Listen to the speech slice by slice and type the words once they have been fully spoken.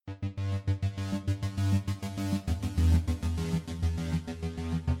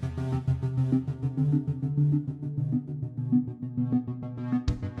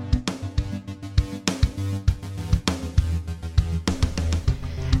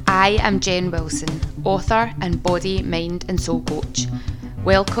I am Jen Wilson, author and body, mind and soul coach.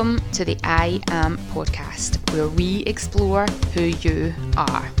 Welcome to the I Am podcast, where we explore who you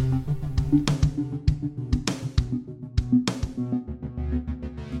are.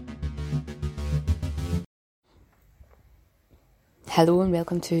 Hello and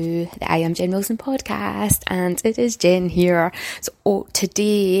welcome to the I Am Jen Wilson podcast, and it is Jen here. So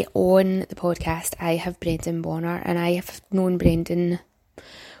today on the podcast I have Brendan Bonner, and I have known Brendan,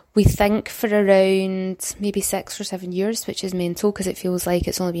 we think, for around maybe 6 or 7 years, which is mental because it feels like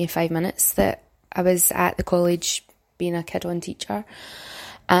it's only been 5 minutes that I was at the college being a kid on teacher.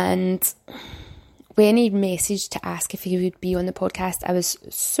 And when he messaged to ask if he would be on the podcast, I was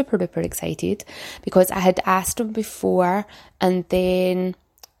super duper excited because I had asked him before, and then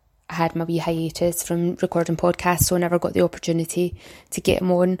I had my wee hiatus from recording podcasts, so I never got the opportunity to get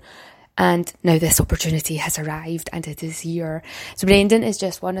him on. And now this opportunity has arrived and it is here. So Brendan is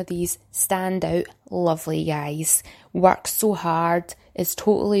just one of these standout, lovely guys. Works so hard, is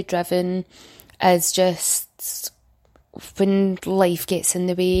totally driven, is just, when life gets in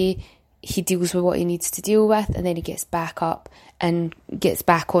the way, he deals with what he needs to deal with, and then he gets back up and gets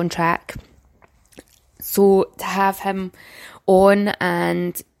back on track. So to have him on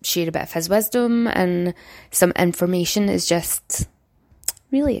and share a bit of his wisdom and some information is just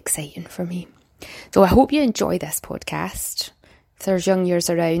really exciting for me. So I hope you enjoy this podcast. If there's young ears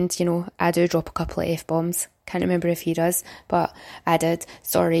around, you know, I do drop a couple of F-bombs. Can't remember if he does, but I did.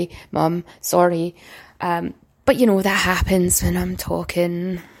 Sorry, Mum, sorry. But you know, that happens when I'm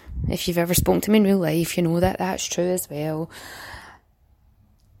talking. If you've ever spoken to me in real life, you know that that's true as well.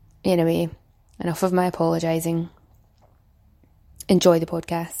 Anyway, enough of my apologising. Enjoy the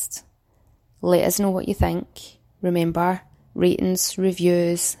podcast. Let us know what you think. Remember, ratings,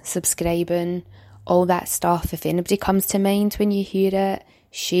 reviews, subscribing, all that stuff. If anybody comes to mind when you hear it,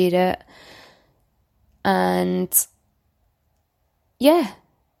 share it. And yeah,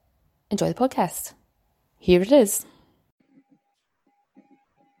 enjoy the podcast. Here it is.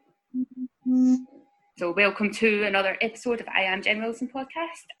 So welcome to another episode of I Am Jen Wilson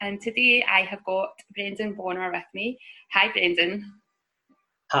podcast, and today I have got Brendan Bonner with me. Hi Brendan.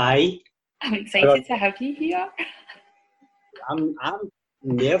 Hi. I'm excited to have you here. I'm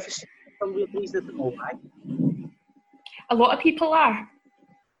nervous for some weird reason. I don't know why. A lot of people are.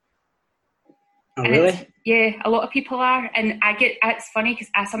 Oh, really? Yeah, a lot of people are, and it's funny because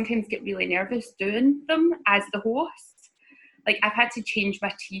I sometimes get really nervous doing them as the host. Like, I've had to change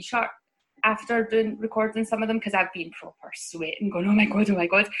my t-shirt after recording some of them because I've been proper sweating, going, oh my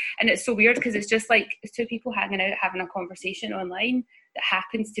god. And it's so weird because it's just like it's two people hanging out having a conversation online that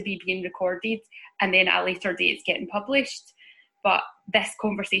happens to be being recorded, and then at a later date it's getting published. But this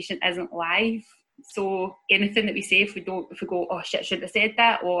conversation isn't live, so anything that we say, if we go, oh shit, shouldn't have said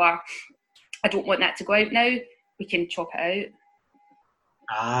that, or I don't want that to go out now, we can chop it out.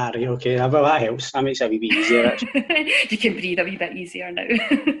 Ah, right, okay. Well, that helps. That makes it a wee bit easier. You can breathe a wee bit easier now.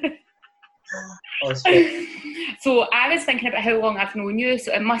 Oh, so I was thinking about how long I've known you.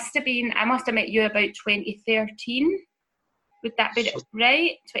 So I must have met you about 2013. Would that be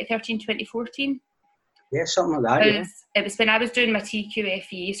right? 2013, 2014? Yeah, something like that. Yeah. It was when I was doing my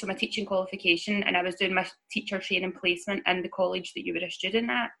TQFE, so my teaching qualification, and I was doing my teacher training placement in the college that you were a student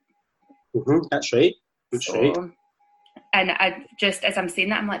at. That's right. That's right. And I just, as I'm saying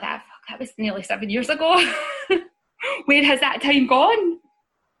that, I'm like, that was nearly 7 years ago. Where has that time gone?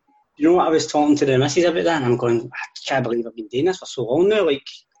 You know what, I was talking to the missus about that, and I'm going, I can't believe I've been doing this for so long now, like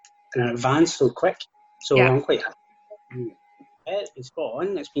in advance, so quick. So yeah. I'm quite happy. Yeah, it's been spot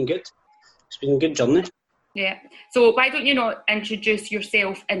on. It's been good. It's been a good journey. Yeah. So why don't you not introduce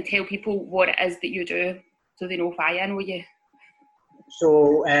yourself and tell people what it is that you do, so they know why I know you?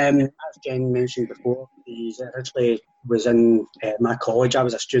 So, as Jen mentioned before, he originally was in my college. I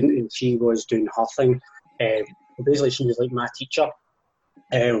was a student and she was doing her thing. Basically, she was like my teacher,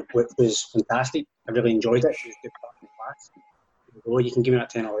 which was fantastic. I really enjoyed it. She was good part of the class. Oh, you can give me that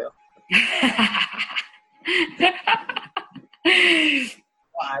 10 later.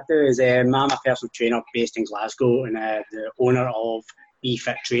 What I do is I'm a personal trainer based in Glasgow and the owner of Be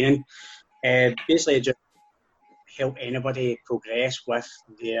Fit Training. Basically, just help anybody progress with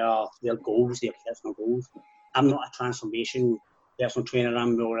their goals, their personal goals. I'm not a transformation personal trainer,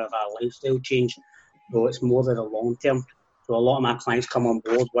 I'm more of a lifestyle change, so it's more of the long term. So a lot of my clients come on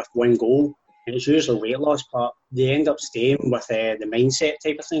board with one goal, and it's usually weight loss, but they end up staying with the mindset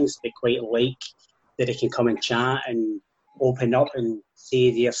type of things. They quite like that they can come and chat and open up and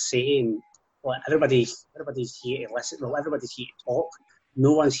say their say, and well, everybody's here to listen. Well, everybody's here to talk.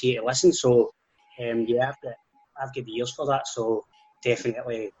 No one's here to listen. So I've got the ears for that. So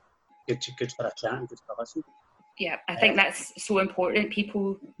definitely good for a chat and good for a listen. Yeah, I think that's so important.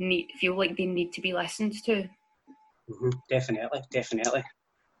 People feel like they need to be listened to. Definitely.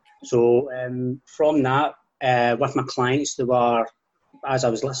 So from that, with my clients, they were, as I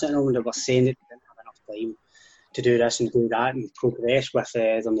was listening to them, they were saying that they didn't have enough time to do this and do that and progress with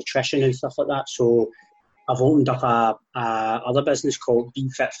their nutrition and stuff like that. So I've opened up a other business called Be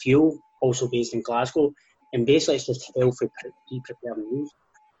Fit Fuel, also based in Glasgow, and basically it's just healthy pre-prepared meals.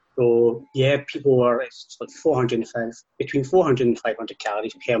 So yeah, it's like between 400 and 500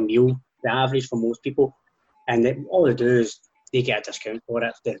 calories per meal, the average for most people. And all they do is they get a discount for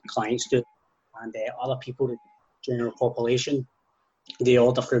it, the clients do. And other people, the general population, they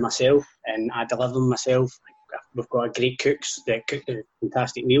order through myself and I deliver them myself. We've got great cooks that cook the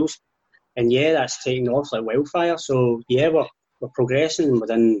fantastic meals. And yeah, that's taking off like wildfire. So yeah, we're progressing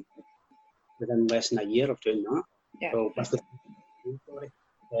within less than a year of doing that. Yeah. So that's the story.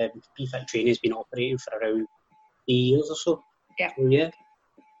 Be Fit Training has been operating for around 3 years or so. Yeah. So yeah.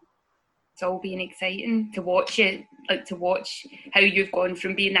 It's all been exciting to watch it, like to watch how you've gone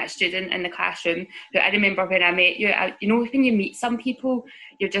from being that student in the classroom. But I remember when I met you, when you meet some people,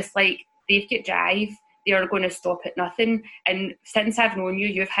 you're just like, they've got drive, they are going to stop at nothing. And since I've known you,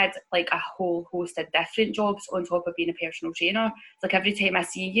 you've had like a whole host of different jobs on top of being a personal trainer. It's like every time I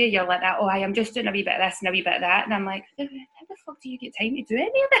see you, you're like that, I'm just doing a wee bit of this and a wee bit of that. And I'm like, how the fuck do you get time to do any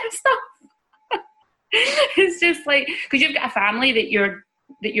of that stuff? It's just like, because you've got a family that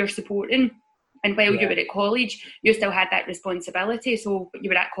you're supporting, and while you were at college you still had that responsibility. So you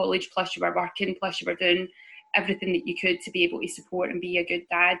were at college, plus you were working, plus you were doing everything that you could to be able to support and be a good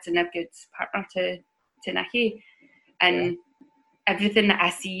dad and a good partner to Nikki. And everything that I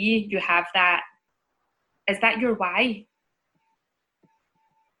see, you have that. Is that your why?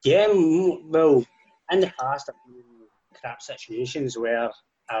 Yeah, well, in the past I've been in crap situations where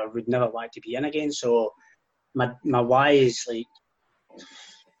I would never like to be in again. So my why is like,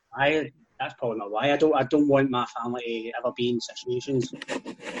 that's probably my why. I don't want my family to ever be in situations.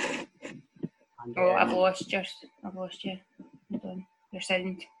 And, I've lost you. Hold on. Your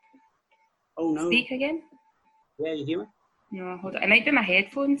sound. Oh no. Speak again? Yeah, you hear me? No, hold on. It might be my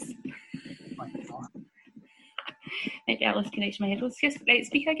headphones. Maybe I'll disconnect my headphones. Just right,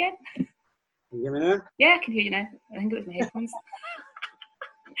 speak again. Can you hear me now? Yeah, I can hear you now. I think it was my headphones.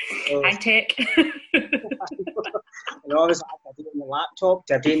 High tech. I was doing the laptop,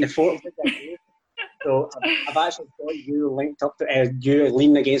 they're doing the photo. So I've actually got you linked up to you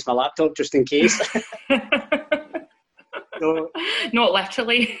leaning against my laptop just in case. So, not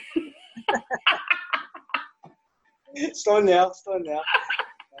literally. Still in there.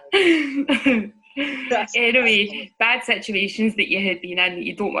 Anyway, bad situations that you had been in that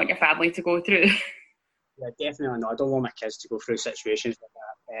you don't want your family to go through. Yeah, definitely not. I don't want my kids to go through situations like that.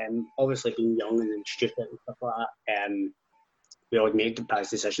 Obviously, being young and stupid and stuff like that, we all make bad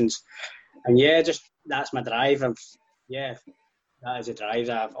decisions. And yeah, just that's my drive. That is a drive.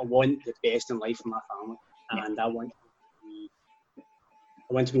 I want the best in life for my family, and I want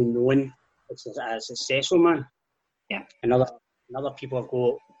to be known as a successful man. Yeah. And other people have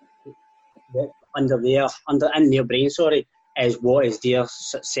got in their brain, is what is their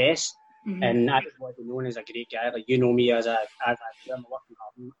success. Mm-hmm. And I just want to be known as a great guy. Like, you know me as I'm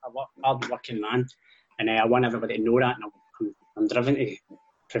a hard working man, and I want everybody to know that, and I'm driven to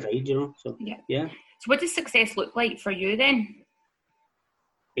provide, So yeah. So what does success look like for you then?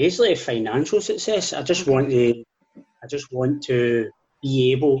 Basically, financial success. I just want to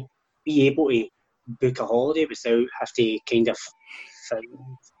be able to book a holiday without have to kind of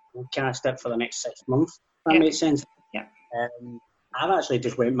forecast it for the next 6 months. That makes sense. Yeah. I've actually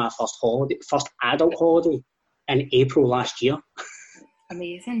just went my first adult holiday in April last year.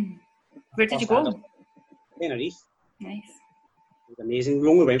 Amazing. Where did you go? Tenerife. Nice. It was amazing. We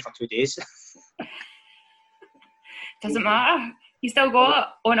only went for 2 days. Doesn't matter. You still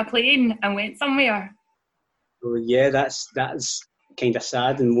got on a plane and went somewhere. So yeah, that's kind of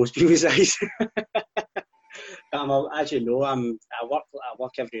sad in most people's eyes. I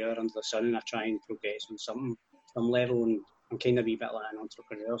work every hour under the sun, and I try and progress on some level, and I'm kind of a wee bit like an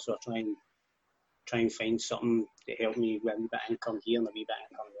entrepreneur, so I try and find something to help me with a wee bit of income here and a wee bit of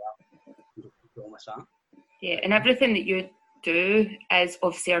income there, and just keep going with that. Yeah, and everything that you do is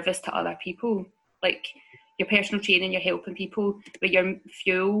of service to other people. Like your personal training, you're helping people. With your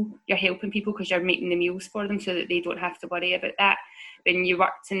fuel, you're helping people because you're making the meals for them so that they don't have to worry about that. When you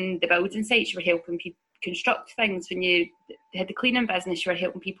worked in the building sites, you were helping people construct things. When you had the cleaning business, you were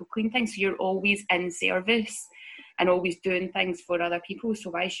helping people clean things. So you're always in service and always doing things for other people.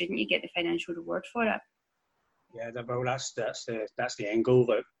 So why shouldn't you get the financial reward for it? Yeah, well, that's the end goal.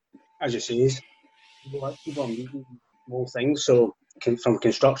 But as you say, people are meeting more things. So from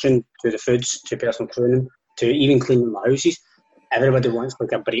construction to the foods to personal training to even cleaning the houses, everybody wants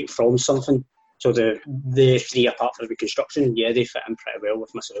like a break from something. So the three, apart from the construction, they fit in pretty well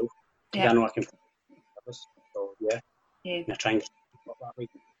with myself. Yeah. I know I can. So I try and get that way.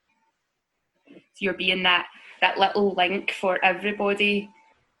 So you're being that little link for everybody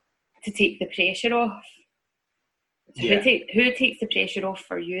to take the pressure off. So who takes the pressure off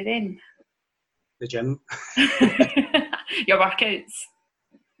for you then? The gym. Your workouts.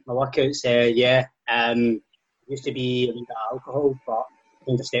 My workouts, used to be a wee bit of alcohol, but I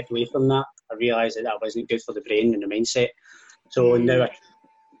kind of stepped away from that. I realised that wasn't good for the brain and the mindset. So now I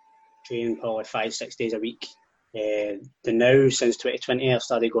train probably 5-6 days a week. Now, since 2020, I've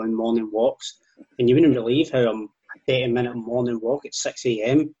started going morning walks. And you wouldn't believe how a 30-minute morning walk at 6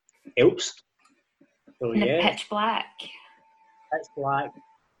 a.m. helps. So, pitch black. Pitch black.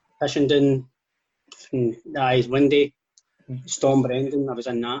 Fishington. It's windy. Storm Brendan, I was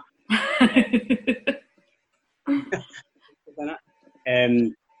in that.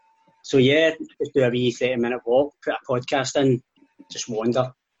 Just do a wee 30-minute walk, put a podcast in, just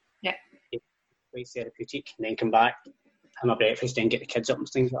wander. Yeah. Quite therapeutic, and then come back, have my breakfast, then get the kids up and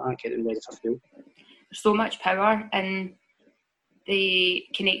things like that, get them ready for school. There's so much power in the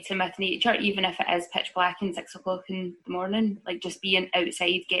connecting with nature, even if it is pitch black and 6 o'clock in the morning, like just being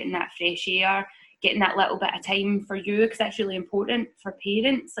outside, getting that fresh air, getting that little bit of time for you, because that's really important for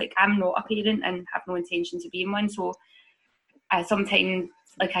parents. Like, I'm not a parent and have no intention to be one, so I sometimes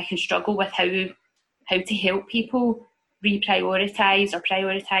I can struggle with how to help people reprioritise or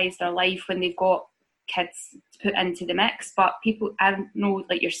prioritise their life when they've got kids to put into the mix. But people, I know,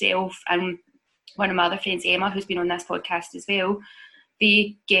 like yourself and one of my other friends, Emma, who's been on this podcast as well,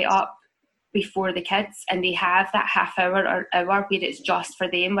 they get up before the kids and they have that half hour or hour where it's just for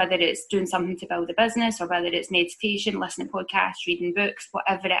them, whether it's doing something to build a business or whether it's meditation, listening to podcasts, reading books,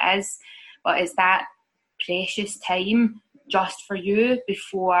 whatever it is. But it's that precious time just for you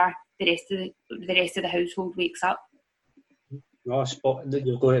before the rest of the household wakes up. No, spot.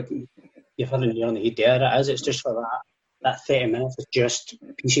 You've had it on the head there. It is. It's just for that 30 minutes. It's just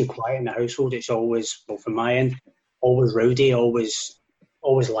peace and quiet in the household. It's always, well, from my end, always rowdy, always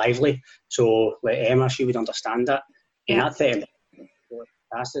lively. So, like Emma, she would understand that. Yeah. And that 30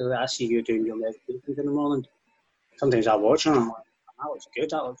 minutes, I see you doing your meditations in the morning. Sometimes I watch and I'm like, that looks good.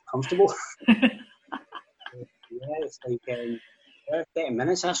 That looks comfortable. It's like 30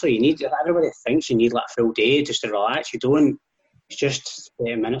 minutes. That's what you need. Everybody thinks you need like a full day just to relax. You don't. It's just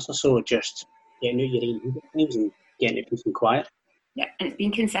 30 minutes or so, just getting out your own times and getting it peace and quiet. Yeah, and it's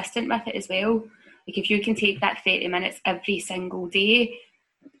being consistent with it as well. Like, if you can take that 30 minutes every single day,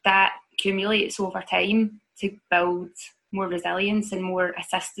 that accumulates over time to build more resilience and more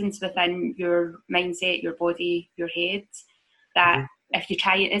assistance within your mindset, your body, your head. That if you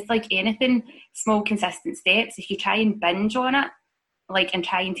try it, it's like anything, small consistent steps. If you try and binge on it, and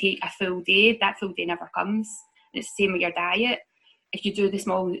try and take a full day, that full day never comes. And it's the same with your diet. If you do the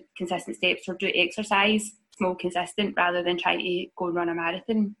small consistent steps or do exercise, small consistent, rather than trying to go and run a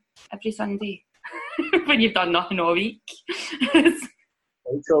marathon every Sunday when you've done nothing all week.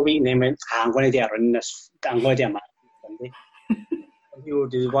 All week, and then went, I'm going to do a run this, I'm going to do a marathon Sunday. People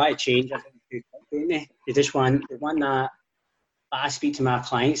do want to change everything, don't they? They want that. I speak to my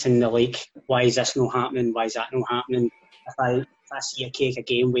clients and they're like, why is this not happening? Why is that not happening? If I see a cake, I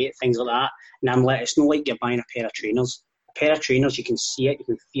gain weight, things like that, and I'm like, it's not like you're buying a pair of trainers. A pair of trainers, you can see it, you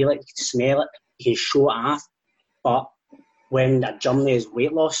can feel it, you can smell it, you can show it off. But when a journey is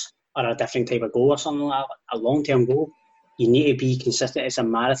weight loss or a different type of goal or something like that, a long-term goal, you need to be consistent. It's a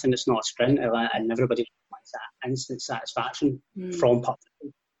marathon, it's not a sprint, and everybody wants that instant satisfaction from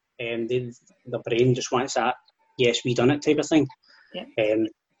publishing. The brain just wants that, yes, we done it type of thing. Yeah.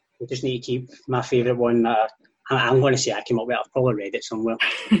 We just need to keep my favourite one. I'm going to say I came up with it. I've probably read it somewhere.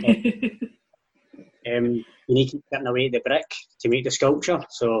 You need to keep getting away the brick to make the sculpture.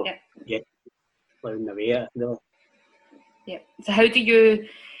 So, plowing away. Yeah. So how do you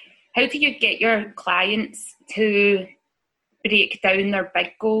get your clients to break down their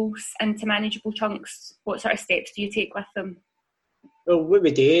big goals into manageable chunks? What sort of steps do you take with them? Well, what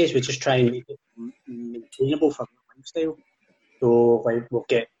we do is we just try and make it maintainable for their lifestyle. So, we'll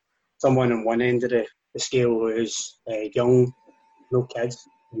get someone on one end of the scale who's young, no kids,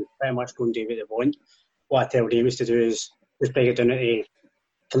 and pretty much go and do what they want. What I tell them is to do is just break it down to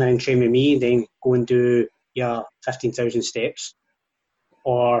come in and train with me, then go and do your 15,000 steps.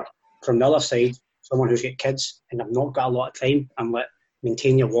 Or from the other side, someone who's got kids and I've not got a lot of time, I'm like,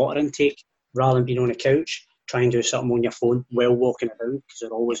 maintain your water intake rather than being on the couch. try and do something on your phone while walking around, because they're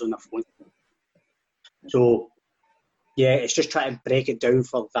always on their phone. So, yeah, it's just trying to break it down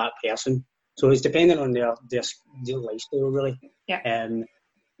for that person. So it's depending on their lifestyle, really. Yeah.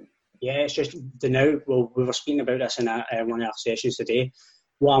 It's just now. Well, we were speaking about this in one of our sessions today.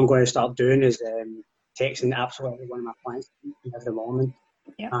 What I'm going to start doing is texting absolutely one of my clients every morning,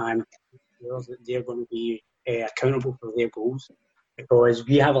 and they're going to be accountable for their goals, because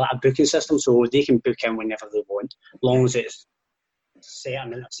we have a booking system, so they can book in whenever they want, as long as it's a certain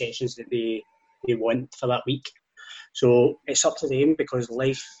amount of sessions that they want for that week. So it's up to them, because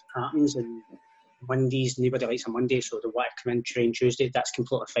life happens, and Mondays, nobody likes a Monday, so they want to come in train Tuesday. That's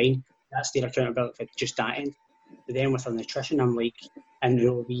completely fine. That's their accountability for just that end. But then with our nutrition, I'm like, in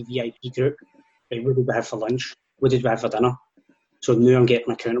the VIP group, like, what did we have for lunch? What did we have for dinner? So now I'm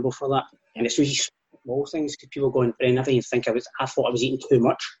getting accountable for that. And it's really small things, because people go, Bren, I didn't even think I thought I was eating too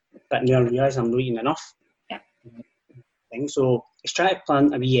much, but now I realise I'm not eating enough. Yeah. So it's trying to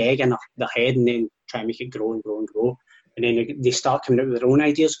plant a wee egg in their head, and then try and make it grow and grow and grow. And then they start coming out with their own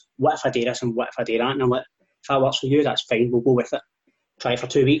ideas. What if I do this and what if I do that? And I'm like, if that works for you, that's fine. We'll go with it. Try it for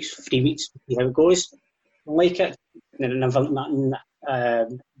 2 weeks, 3 weeks, see how it goes. Don't like it, and then nothing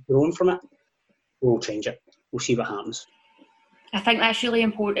grown from it, we'll change it. We'll see what happens. I think that's really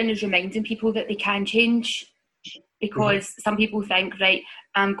important, is reminding people that they can change, because some people think, right,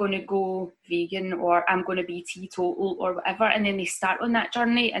 I'm going to go vegan, or I'm going to be teetotal or whatever, and then they start on that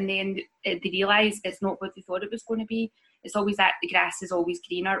journey, and then they realise it's not what they thought it was going to be. It's always that the grass is always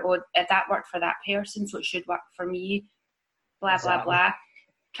greener, or if that worked for that person, so it should work for me, blah, blah, blah.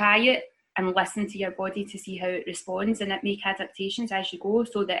 Try it and listen to your body to see how it responds, and make adaptations as you go,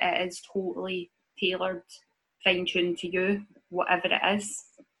 so that it is totally tailored, fine-tuned to you, whatever it is.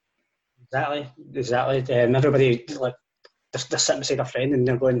 Exactly. Everybody, like, they're sitting beside a friend and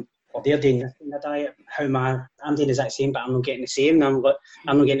they're going, well, they're doing this in their diet. I'm doing the exact same, but I'm not getting the same. And I'm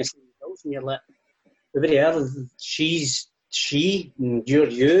not getting the same results. And you're like, over there, she, and you're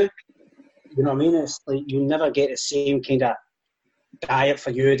you. You know what I mean? It's like you never get the same kind of diet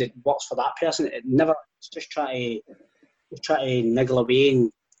for you that works for that person. It's just try to niggle away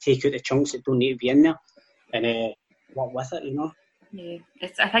and take out the chunks that don't need to be in there, and work with it, you know. Yeah,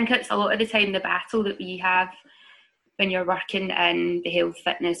 I think it's a lot of the time the battle that we have when you're working in the health,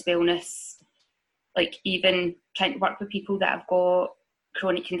 fitness, wellness, like even trying to work with people that have got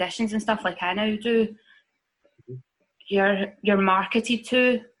chronic conditions and stuff, like I now do. You're marketed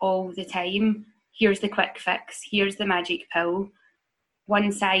to all the time. Here's the quick fix. Here's the magic pill.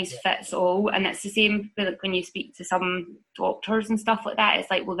 One size fits all. And it's the same like when you speak to some doctors and stuff like that.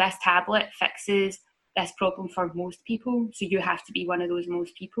 It's like, well, this tablet fixes this problem for most people, so you have to be one of those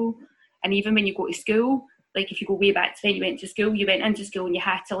most people. And even when you go to school, like if you go way back to when you went into school and you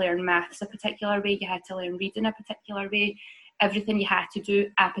had to learn maths a particular way, you had to learn reading a particular way, everything you had to do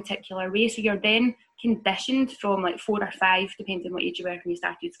a particular way. So you're then conditioned from like 4 or 5, depending on what age you were when you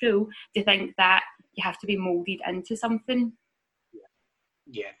started school, to think that you have to be moulded into something.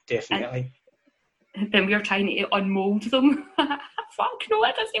 Yeah, definitely. And then we're trying to unmould them. Fuck no,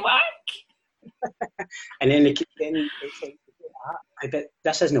 it doesn't work. And then they keep getting, it's like, I bet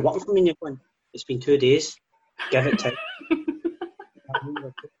this isn't working for me. And you're going, it's been 2 days, give it time.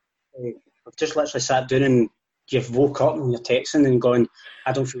 I've just literally sat down and you've woke up and you're texting and going,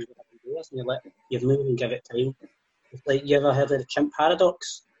 I don't feel good, I can do this. And you're like, you've not even give it time. It's like, you ever heard of the chimp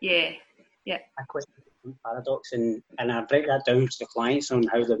paradox? Yeah. I question the chimp paradox, and I break that down to the clients on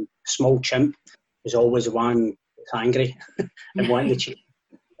how the small chimp is always the one that's angry and wanting to change.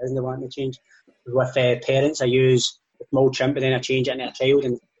 Doesn't want to change. With parents, I use the small chimp and then I change it into a child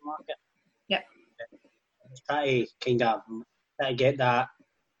in the market. Yeah. Try to get that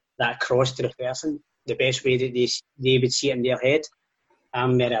across to the person the best way that they would see it in their head.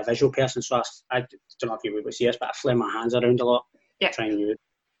 I'm more a visual person, so I don't know if you would see this, but I flare my hands around a lot. Yeah. Trying to use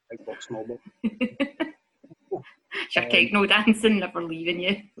big box, small box. Your techno dancing never leaving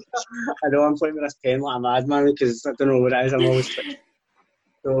you. I know, I'm playing with this pen like a madman because I don't know what it is. I'm always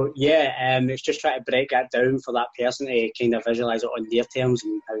so yeah, it's just trying to break that down for that person to kind of visualise it on their terms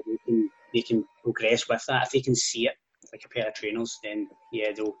and how they can progress with that. If they can see it like a pair of trainers, then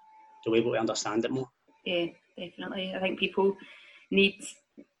yeah, they'll be able to understand it more. Yeah, definitely. I think people they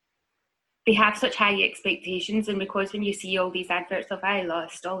have such high expectations, and because when you see all these adverts of I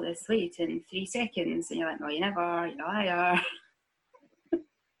lost all this weight in 3 seconds, and you're like, no, you never, you're a liar.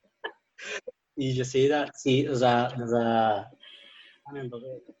 You just say that. See, there's a I remember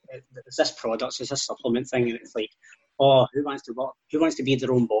there's this product, there's this supplement thing, and it's like, oh, who wants to be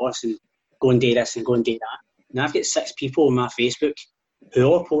their own boss and go and do this and go and do that? And I've got 6 people on my Facebook who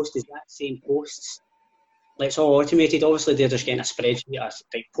all post the exact same posts, it's all automated. Obviously, they're just getting a spreadsheet,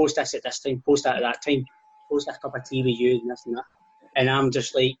 like, post this at this time, post that at that time, post this cup of tea with you, and this and that. And I'm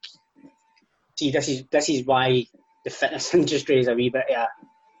just like, see, this is why the fitness industry is a wee bit of a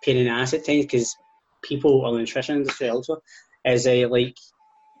pain in the ass at times, because people, or the nutrition industry also, is like,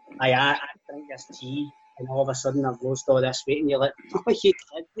 I drink this tea, and all of a sudden I've lost all this weight, and you're like, oh, you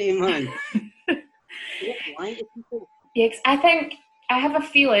kidding me, man? You're lying to people. Yes, I think I have a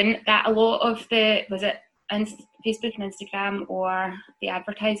feeling that a lot of Facebook and Instagram or the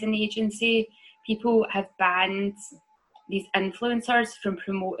advertising agency, people have banned these influencers from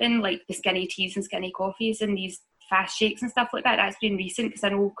promoting like the skinny teas and skinny coffees and these fast shakes and stuff like that. That's been recent, because I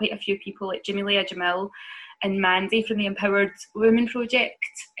know quite a few people like Jamelia Jamil and Mandy from the Empowered Women Project.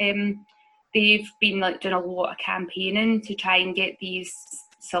 They've been like doing a lot of campaigning to try and get these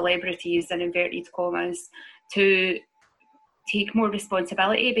celebrities, in inverted commas, to take more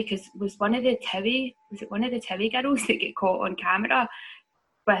responsibility, because was one of the Tiwi girls that get caught on camera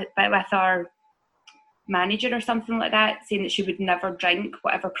with our manager or something like that, saying that she would never drink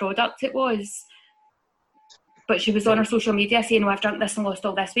whatever product it was, but she was on her social media saying, I've drunk this and lost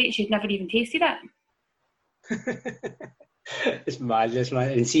all this weight. She'd never even tasted it. It's madness,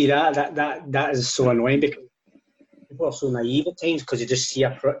 man. And see, that is so annoying, because people are so naive at times, because they just see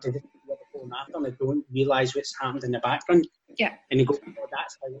a product, they just see it before and after, and they don't realise what's happened in the background. Yeah. And they go, oh,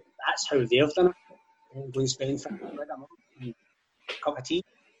 that's how they've done it. And go and spend £50 a month on a cup of tea.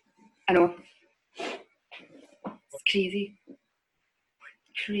 I know. It's crazy.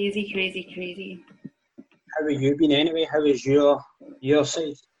 Crazy. How have you been anyway? How is your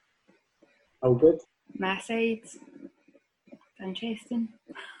side? All good? My side? Interesting.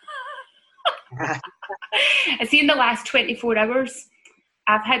 I see in the last 24 hours,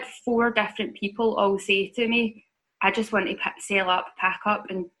 I've had 4 different people all say to me, I just want to sail up, pack up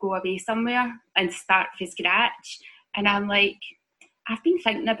and go away somewhere and start from scratch. And I'm like, I've been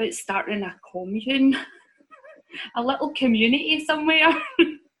thinking about starting a commune, a little community somewhere.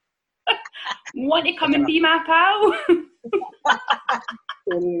 Want to come and be my pal?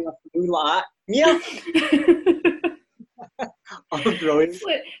 Yeah. Oh, brilliant.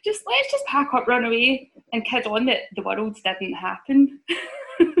 Let's just pack up, run away, and kid on that the world didn't happen.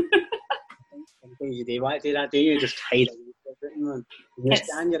 Sometimes you do want to do that, do you? Just hide away from everything, man. You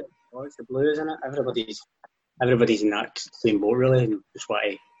stand your it's the blues, isn't it? Everybody's in that same boat, really, and just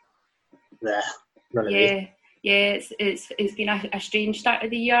want to run away. Yeah, it's been a strange start of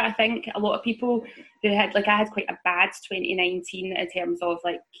the year. I think a lot of people who I had quite a bad 2019 in terms of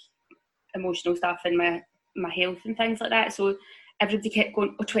like emotional stuff and my health and things like that. So everybody kept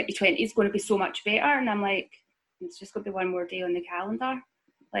going, 2020 is going to be so much better, and I'm like, it's just going to be one more day on the calendar.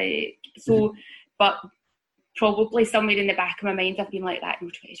 Like, so, but probably somewhere in the back of my mind I've been like that, no,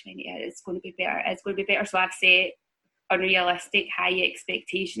 2020 it's going to be better. So I've set unrealistic high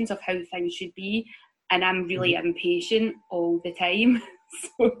expectations of how things should be, and I'm really impatient all the time.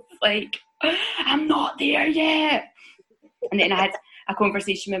 So it's like, I'm not there yet. And then I had a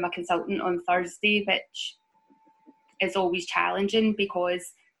conversation with my consultant on Thursday, which is always challenging, because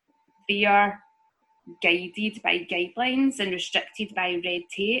they are guided by guidelines and restricted by red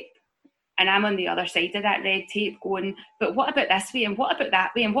tape, and I'm on the other side of that red tape going, but what about this way, and what about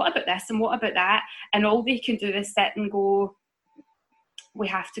that way, and what about this, and what about that? And all they can do is sit and go, we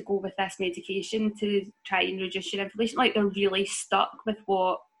have to go with this medication to try and reduce your inflammation. Like, they're really stuck with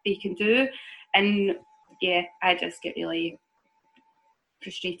what they can do. And yeah, I just get really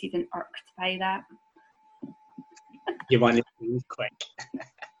frustrated and irked by that. You want to move quick.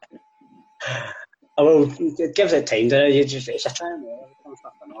 Oh, well, it gives it time, doesn't it? It's a trial and error, there's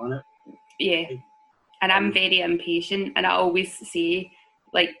nothing on it. Yeah, and I'm very impatient, and I always say,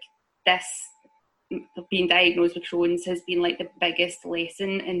 like, this, being diagnosed with Crohn's has been like the biggest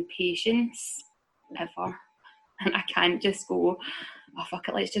lesson in patience ever. And I can't just go, oh fuck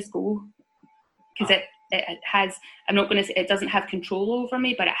it, let's just go. Because it has, I'm not going to say it doesn't have control over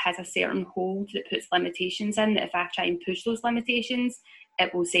me, but it has a certain hold that puts limitations in, that if I try and push those limitations,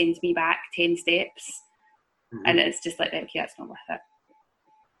 it will send me back 10 steps. Mm-hmm. And it's just like, okay, that's not worth it.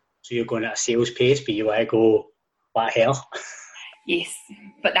 So you're going at a sales pace, but you want to go, what the hell? Yes,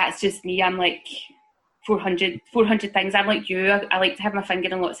 but that's just me. I'm like 400 things. I'm like you. I like to have my finger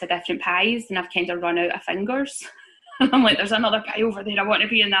in lots of different pies, and I've kind of run out of fingers. I'm like, there's another pie over there. I want to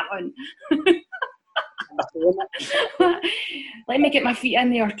be in that one. Let me get my feet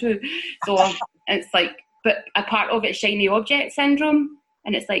in there too. So it's like, but a part of it's shiny object syndrome,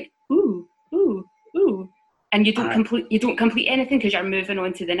 and it's like, ooh, and you don't complete anything because you're moving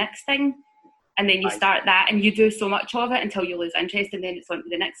on to the next thing. And then you start that and you do so much of it until you lose interest, and then it's on to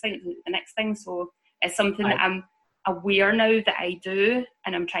the next thing. So It's something that I'm aware now that I do,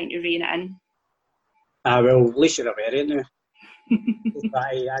 and I'm trying to rein it in. Well, at least you're aware of it now.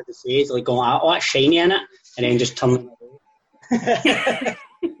 I had to say, it's like going, oh, that's shiny in it, and then just turn it away.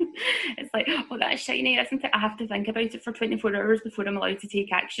 It's like, oh, that's shiny, isn't it? I have to think about it for 24 hours before I'm allowed to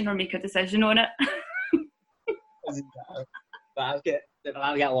take action or make a decision on it. But I've got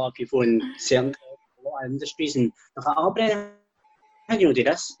a lot of people in certain a lot of industries, and they're like, oh, Brennan, how do you know do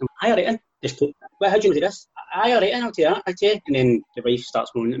this? I'm like, just put, well, how do you know do this? I'll do that, I tell you. And then the wife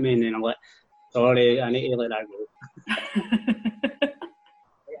starts moaning at me, and then I'm like, sorry, I need to let that go.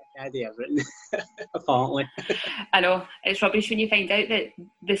 I do everything, apparently. I know, it's rubbish when you find out that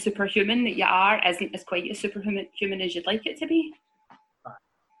the superhuman that you are isn't as quite as superhuman as you'd like it to be.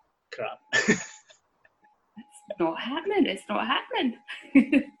 Crap. It's not happening.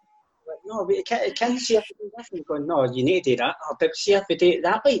 No, but it can see if you do this, and you're going, no, you need to do that. Oh, but see if you do it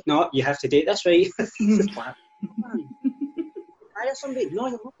that way. No, you have to do it this way. It's like, man, hire somebody. No,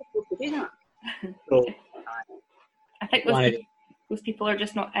 you're not supposed to do that. So, I think those people are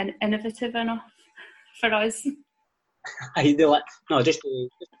just not innovative enough for us. I do like, no, just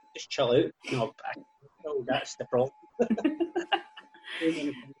chill out. No, that's the problem.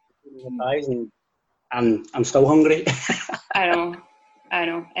 And I'm still hungry. I know.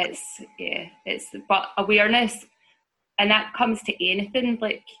 But awareness, and that comes to anything.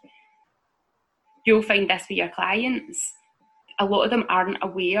 Like, you'll find this with your clients. A lot of them aren't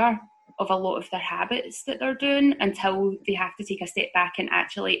aware of a lot of their habits that they're doing until they have to take a step back and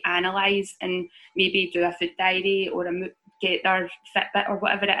actually analyse and maybe do a food diary or get their Fitbit or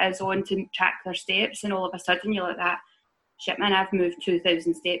whatever it is on to track their steps, and all of a sudden you're like, that shit, man, I've moved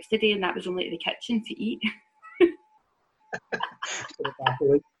 2,000 steps today, and that was only to the kitchen to eat.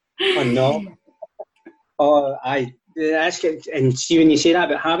 Oh no! Oh, that's good. And see, when you say that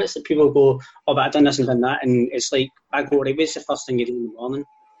about habits, that people go, "Oh, but I've done this and done that," and it's like, I go, "Right, what's the first thing you do in the morning?"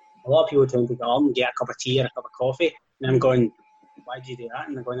 A lot of people tend to go and get a cup of tea or a cup of coffee, and I'm going, "Why do you do that?"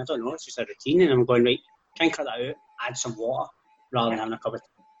 And they're going, "I don't know, it's just a routine." And I'm going, "Right, can cut that out, add some water, rather than having a cup of tea.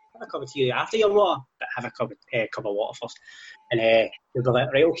 Have a cup of tea after your water, but have a cup of water first." And they'll be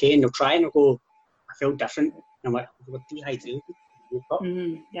like, "Right, okay," and they'll try and they'll go, "I feel different." And I'm like, "We're dehydrated."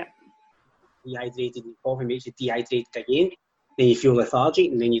 Yeah. Dehydrated, and coffee makes you dehydrated again. Then you feel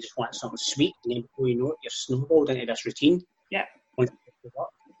lethargic, and then you just want something sweet, and then before you know it, you're snowballed into this routine. Yeah.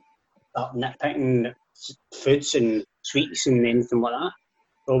 Start nitpicking foods and sweets and anything like that.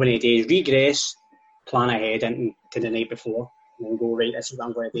 So many days, regress, plan ahead into the night before, and then go, right, this is what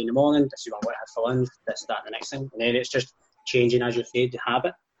I'm going to do in the morning, this is what I'm going to have for lunch, this, that, the next thing. And then it's just changing, as you said, the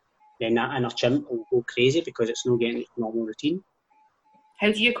habit. Then that inner chimp will go crazy because it's not getting its normal routine.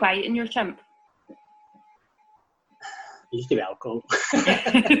 How do you quieten your chimp? It used to be alcohol.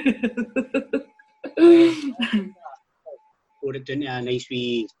 Pour it down to a nice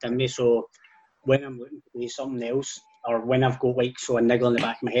wee dimmy, so when I'm looking to do something else, or when I've got like a niggle in the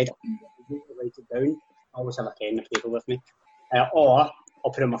back of my head, I write it down. I always have a pen and paper with me. Or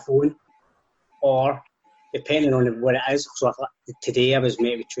I'll put it on my phone, or depending on what it is. So today I was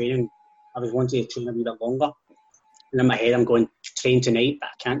meant to be training, I was wanting to train a wee bit longer. And in my head I'm going, train tonight, but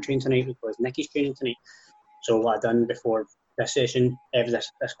I can't train tonight because Nikki's training tonight. So what I've done before this session, this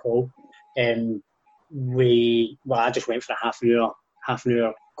call, I just went for a half an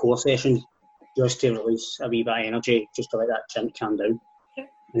hour core session just to release a wee bit of energy, just to let that chimp calm down. Yeah.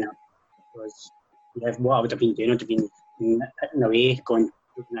 And that was what I would have been doing. I'd have been picking away, going,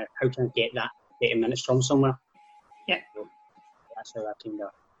 how can I get that 30 minutes from somewhere? Yeah. So that's how I kind of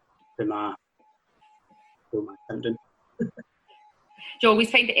do my symptom. Do you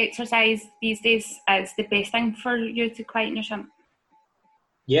always find that exercise these days is the best thing for you to quieten your chimp?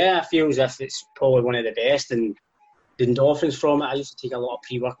 Yeah, I feel as if it's probably one of the best, and the endorphins from it, I used to take a lot of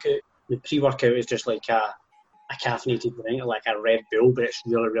pre-workout. The pre-workout is just like a caffeinated drink, like a Red Bull, but it's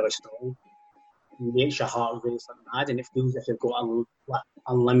really, really strong. It makes your heart race like mad, and it feels as if you've got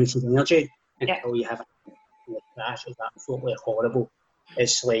unlimited energy until you have a crash. It's absolutely horrible.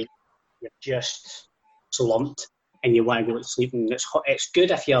 It's like you're just slumped and you want to go to sleep, and it's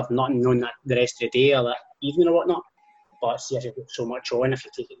good if you've not known that the rest of the day or that evening or whatnot, but see if you've got so much on, if you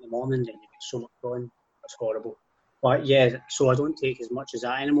take it in the morning then you get so much on, it's horrible. But yeah, so I don't take as much as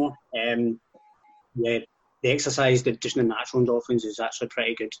that anymore. The exercise, just the natural endorphins is actually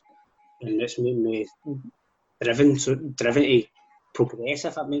pretty good, and it's made me driven to progress,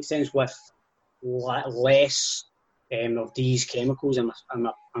 if that makes sense, with less of these chemicals in my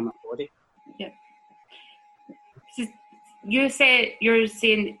body. Yeah. You're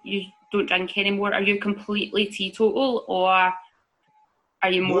saying you don't drink anymore. Are you completely teetotal, or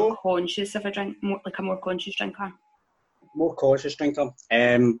are you more conscious of a drink, more conscious drinker? More cautious drinker.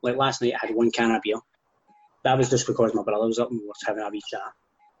 Like last night I had 1 can of beer. That was just because my brother was up and we were having a wee chat.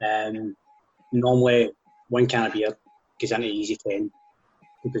 Normally 1 can of beer goes into easy 10.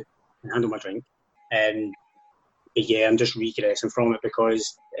 I can handle my drink. But yeah, I'm just regressing from it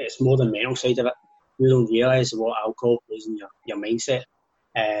because it's more the mental side of it. You don't realise what alcohol plays in your mindset.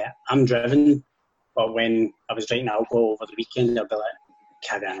 I'm driven, but when I was drinking alcohol over the weekend, I'd be like,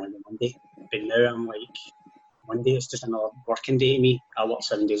 carry on the Monday. But now I'm like, Monday is just another working day to me. I work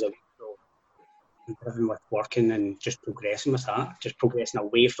 7 days a week, so I'm driven with working and just progressing with that, just progressing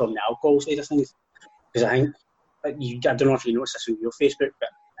away from the alcohol side of things. Because I think, I don't know if you noticed this on your Facebook, but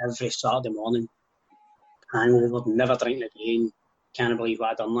every Saturday morning, hangover, never drinking again, can't believe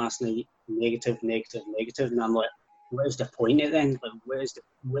what I done last night, negative, and I'm like, what is the point of it then? Like, what is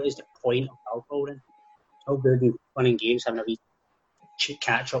the point of alcohol then? It's all good and fun and games, having a wee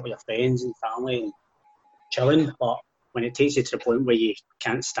catch up with your friends and family and chilling, but when it takes you to the point where you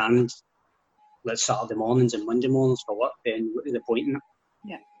can't stand like Saturday mornings and Monday mornings for work, then what is the point in it?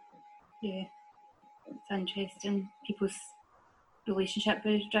 Yeah, it's interesting, people's relationship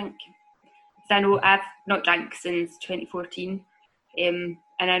with drink. So I know I've not drank since 2014, and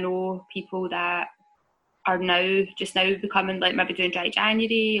I know people that are just now becoming like maybe doing dry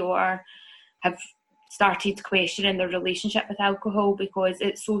January or have started questioning their relationship with alcohol because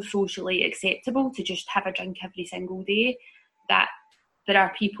it's so socially acceptable to just have a drink every single day that there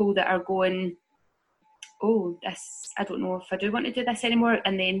are people that are going, oh, this, I don't know if I do want to do this anymore,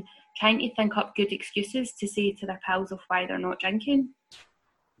 and then trying to think up good excuses to say to their pals of why they're not drinking.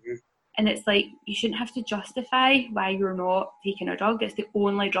 Mm-hmm. And it's like, you shouldn't have to justify why you're not taking a drug. It's the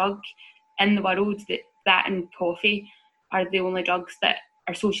only drug in the world that and coffee are the only drugs that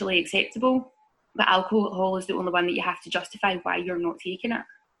are socially acceptable. But alcohol is the only one that you have to justify why you're not taking it.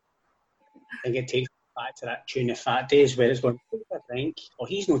 I think it takes back to that tune of Fat Days where it's going, take a drink, or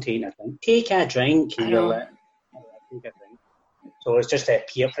he's not taking a drink, take a drink, and you're like, take a drink. So it's just a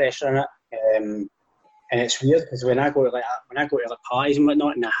peer pressure in it. And it's weird because when I go to the parties and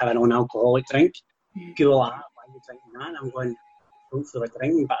whatnot and I have a non-alcoholic drink, people are like, why are you drinking that? And I'm going, I don't feel like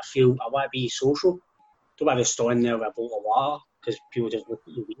drinking, but I want to be social. I don't want to be standing there with a bottle of water because people just look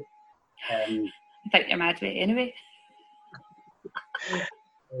at you weird. I think you're mad with it anyway.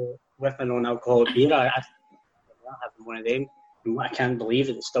 With a non-alcoholic beer, I have one of them. And I can't believe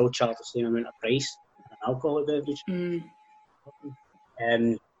that they still charge the same amount of price as an alcoholic beverage.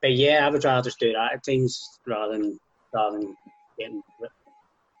 But yeah, I would rather just do that at times rather than getting whipped.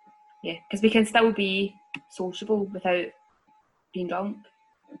 Yeah, because we can still be sociable without being drunk.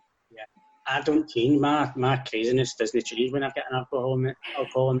 Yeah, I don't change. My craziness doesn't change when I get an alcohol.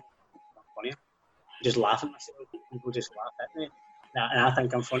 Funny. I just laugh at myself. People just laugh at me, and I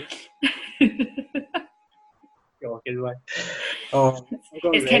think I'm funny.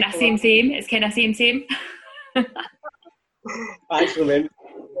 It's kind of same. It's kind of same. I actually remember.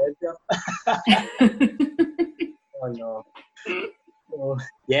 Oh no. So,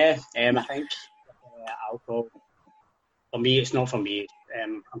 yeah, I think alcohol, for me, it's not for me.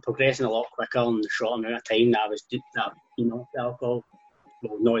 I'm progressing a lot quicker in the short amount of time that I've been off the alcohol.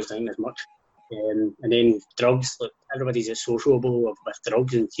 Well, not as drinking as much. And then drugs, like everybody's as sociable with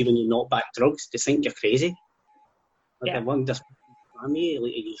drugs, and see when you knock back drugs, they think you're crazy. Like, I wonder, me,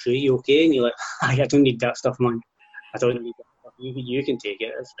 like, are you sure you're okay? And you're like, I don't need that stuff, man. I don't need that stuff. You can take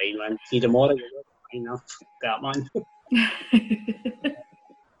it, it's fine, man. See, tomorrow you're fine enough. That, man.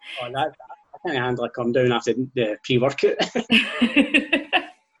 I can't handle a come down after the pre-workout.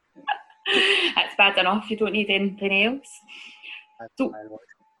 That's bad enough, you don't need anything else. So,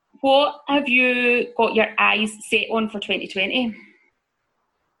 what have you got your eyes set on for 2020?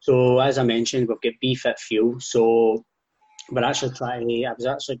 So, as I mentioned, we've got BeFit Fuel. So, we're actually I was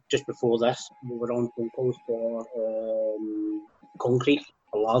actually, just before this, we were on phone calls for concrete,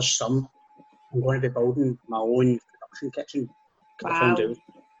 a large sum. I'm going to be building my own production kitchen. Wow. I found out,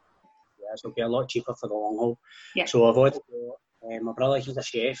 so it'll be a lot cheaper for the long haul. Yeah. So, I've already got my brother, he's a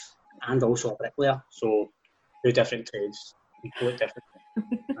chef and also a bricklayer. So, 2 different trades, completely different.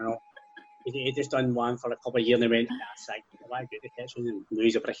 You know, he just done one for a couple of years and he went, that's like, why do the kitchen and now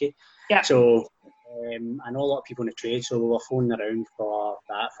he's a brickie. Yeah. So I know a lot of people in the trade, so we were phoning around for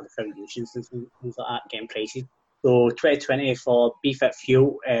that, for the foundations and things like that, getting prices. So 2020 for BeFit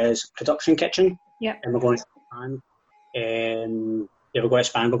Fuel is production kitchen. Yeah. And we're going to expand. We're going to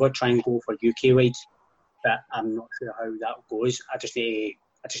expand. We're going to try and go for UK wide, but I'm not sure how that goes. I just need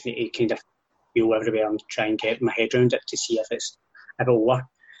to kind of feel everywhere and try and get my head around it to see if it'll work.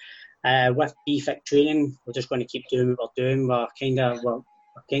 With BeFit training, we're just going to keep doing what we're doing. We're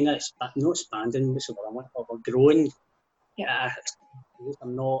kind of not expanding, what's the word I want, but we're growing. Yeah.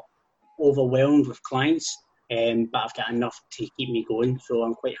 I'm not overwhelmed with clients, but I've got enough to keep me going, so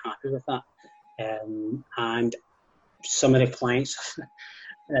I'm quite happy with that. And some of the clients,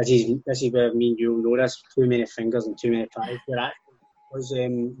 this is where me and you'll know this, too many fingers and too many pies.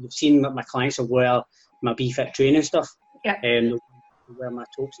 You've seen my clients will wear my BeFit training stuff, wear my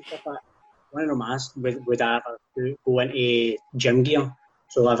tops and stuff like that. One of them asked, would I ever go into gym gear?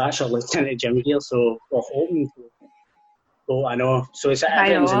 So I've actually looked into gym gear, so we're hoping to. So I know. So it's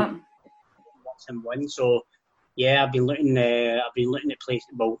everything's in one. So yeah, I've been looking at places,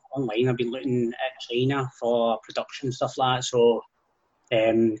 online. I've been looking at China for production stuff like that. So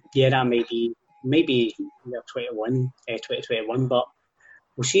that maybe 2021, but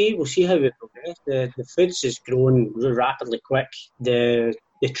we'll see how we progress. The foods is growing rapidly quick. The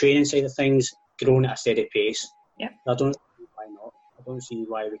training side of things growing at a steady pace. Yeah. I don't see why not. I don't see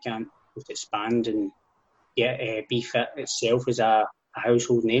why we can't just expand and get BeFit itself as a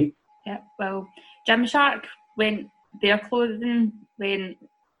household name. Yeah, well, Gymshark their clothing went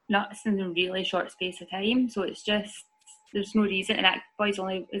nuts in a really short space of time, so it's just, there's no reason, and that boy's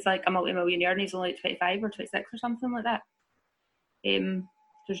is like a multi-millionaire and he's only like 25 or 26 or something like that.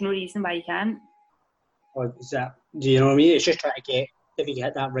 There's no reason why you can't. Or is that, do you know what I mean? It's just trying to get, if you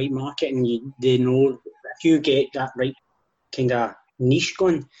get that right market and they know, if you get that right kind of niche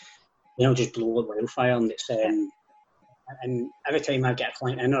going, it'll just blow like wildfire. And it's and every time I get a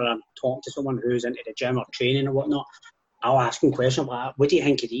client in or I'm talking to someone who's into the gym or training or whatnot, I'll ask them questions like, what do you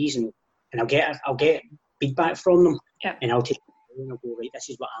think of these? And I'll get feedback from them, and I'll take it and I'll go, right, this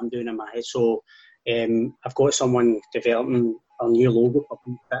is what I'm doing in my head. So I've got someone developing a new logo for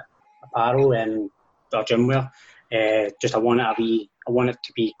BeFit apparel and our gym wear. I want it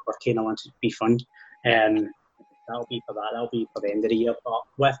to be quirky and I want it to be fun. That'll be for that. That'll be for the end of the year. But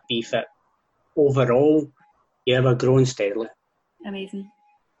with BeFit overall, we're growing steadily. Amazing.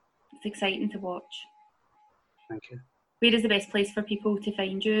 It's exciting to watch. Thank you. Where is the best place for people to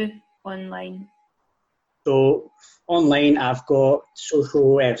find you online? So online, I've got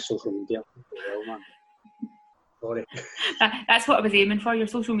social media. Sorry. That's what I was aiming for, your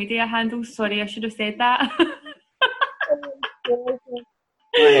social media handles. Sorry, I should have said that.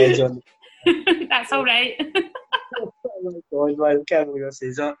 My head's on. That's all right. Oh my God, I can't believe I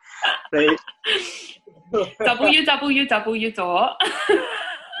said that. Right. www.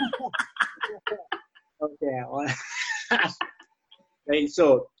 Okay. Right,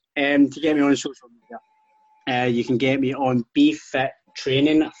 so to get me on social media, you can get me on BeFit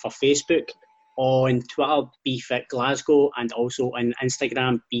Training for Facebook, on Twitter BeFit Glasgow, and also on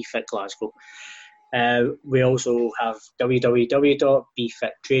Instagram BeFit Glasgow. We also have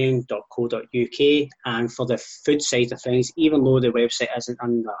www.befittraining.co.uk, and for the food side of things, even though the website isn't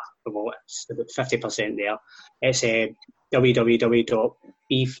under, it's about 50% there, it's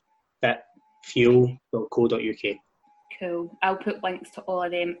www.beefitfuel.co.uk. Cool. I'll put links to all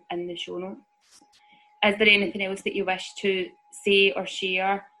of them in the show notes. Is there anything else that you wish to say or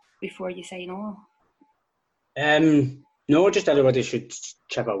share before you sign off? No, just everybody should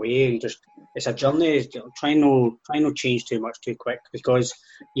chip away and just, it's a journey. Try not change too much too quick, because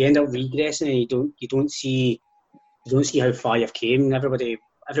you end up regressing and you don't see how far you've came. Everybody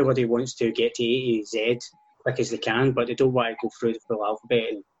wants to get to A to Z quick as they can, but they don't want to go through the full alphabet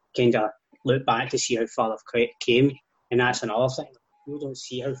and kind of look back to see how far they've came. And that's another thing. People don't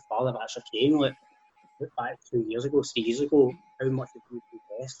see how far they've actually came. Look back 2 years ago, 3 years ago, how much have you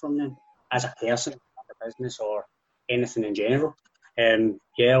progressed from them as a person, as a business, or anything in general.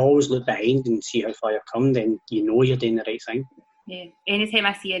 Always look behind and see how far you've come, then you know you're doing the right thing. Yeah. Anytime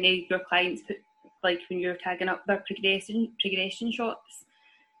I see any of your clients put, like when you're tagging up their progression shots,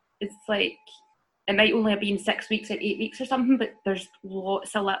 it's like, it might only have been 6 weeks or 8 weeks or something, but there's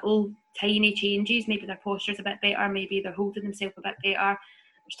lots of little tiny changes. Maybe their posture's a bit better, maybe they're holding themselves a bit better.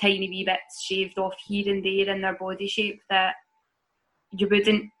 There's tiny wee bits shaved off here and there in their body shape that they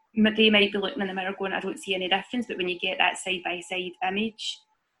might be looking in the mirror going, I don't see any difference, but when you get that side by side image,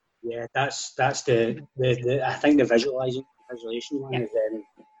 that's the I think the visualization one is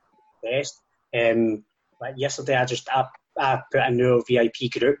best. Like yesterday, I put a new VIP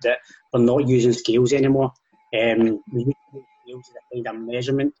group that we're not using scales anymore. We use scales as a kind of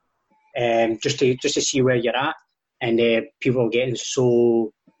measurement, just to see where you're at, and people are getting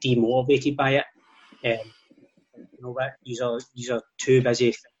so demotivated by it. You know what? These are too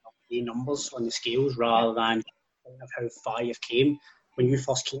busy numbers on the scales rather than how far you've came. When you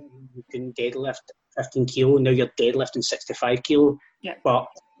first came, you couldn't deadlift 15 kilo, now you're deadlifting 65 kilo. Yeah. But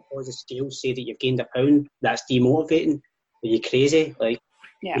because the scales say that you've gained a pound, that's demotivating. Are you crazy? Like,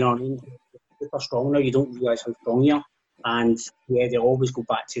 Yeah. You know what I mean? If you're strong now, you don't realise how strong you are. And yeah, they always go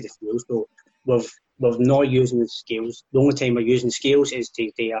back to the scales. So we're not using the scales. The only time we're using scales is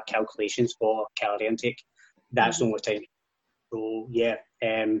to do our calculations for calorie intake. That's the only time. So yeah,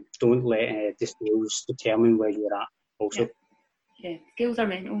 don't let the scales determine where you're at. Also, yeah, scales are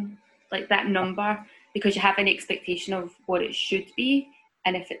mental. Like that number, because you have an expectation of what it should be,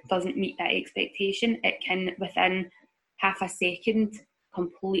 and if it doesn't meet that expectation, it can within half a second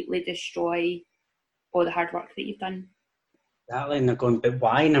completely destroy all the hard work that you've done. Exactly, and they're going, but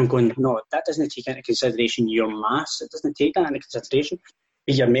why? And I'm going, no, that doesn't take into consideration your mass. It doesn't take that into consideration.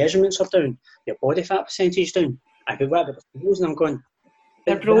 But your measurements are down, your body fat percentage is down. I could what about the scales, and I'm going,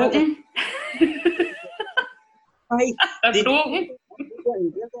 they're broken. Right. They're broken.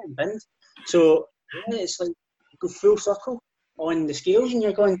 They're getting binned. So yeah, it's like you go full circle on the scales, and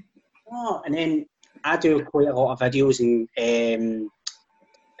you're going, oh. And then I do quite a lot of videos and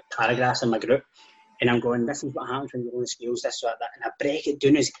paragraphs in my group. And I'm going, this is what happens when you're on the scales, this, that, and I break it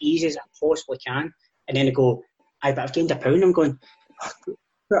down as easy as I possibly can. And then I go, but I've gained a pound. I'm going,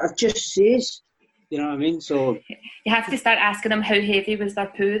 but it just says, you know what I mean? So you have to start asking them how heavy was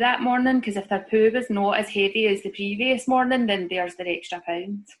their poo that morning, because if their poo was not as heavy as the previous morning, then there's their extra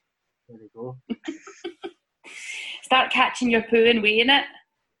pound. There we go. Start catching your poo and weighing it.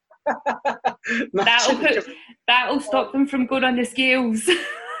 That'll stop them from going on the scales.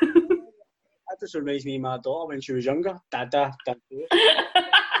 That just reminds me of my daughter when she was younger. Dada. Can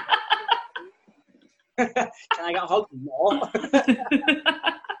I get a hug? No.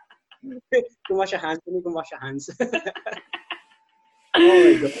 Go wash your hands. Go wash your hands. Oh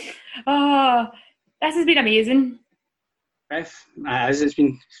my God. Oh, this has been amazing. It's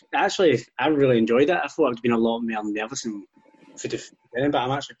been actually, I really enjoyed it. I thought I'd been a lot more nervous and for the beginning, but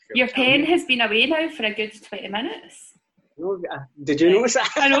I'm actually. Your pen has been away now for a good 20 minutes. No, did you notice that?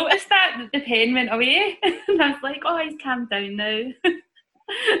 I noticed that the pen went away, and I was like, "Oh, he's calmed down now."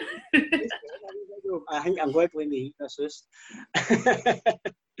 I think I'm going to blame the assist.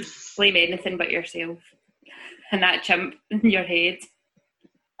 Blame anything but yourself and that chimp in your head.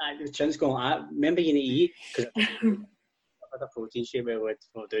 The chimp's going like that. Remember, you need to eat because I had a protein shake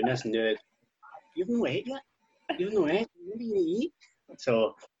while doing this, and you've no ate yet. You've no ate. Remember, you need to eat.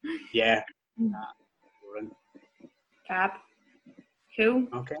 So, yeah. Fab. Cool.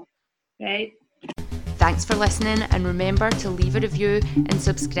 Okay. Right. Thanks for listening, and remember to leave a review and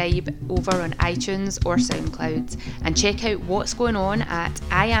subscribe over on iTunes or SoundCloud, and check out what's going on at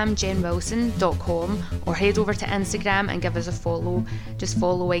iamjenwilson.com, or head over to Instagram and give us a follow, just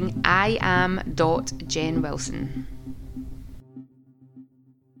following iam.jenwilson.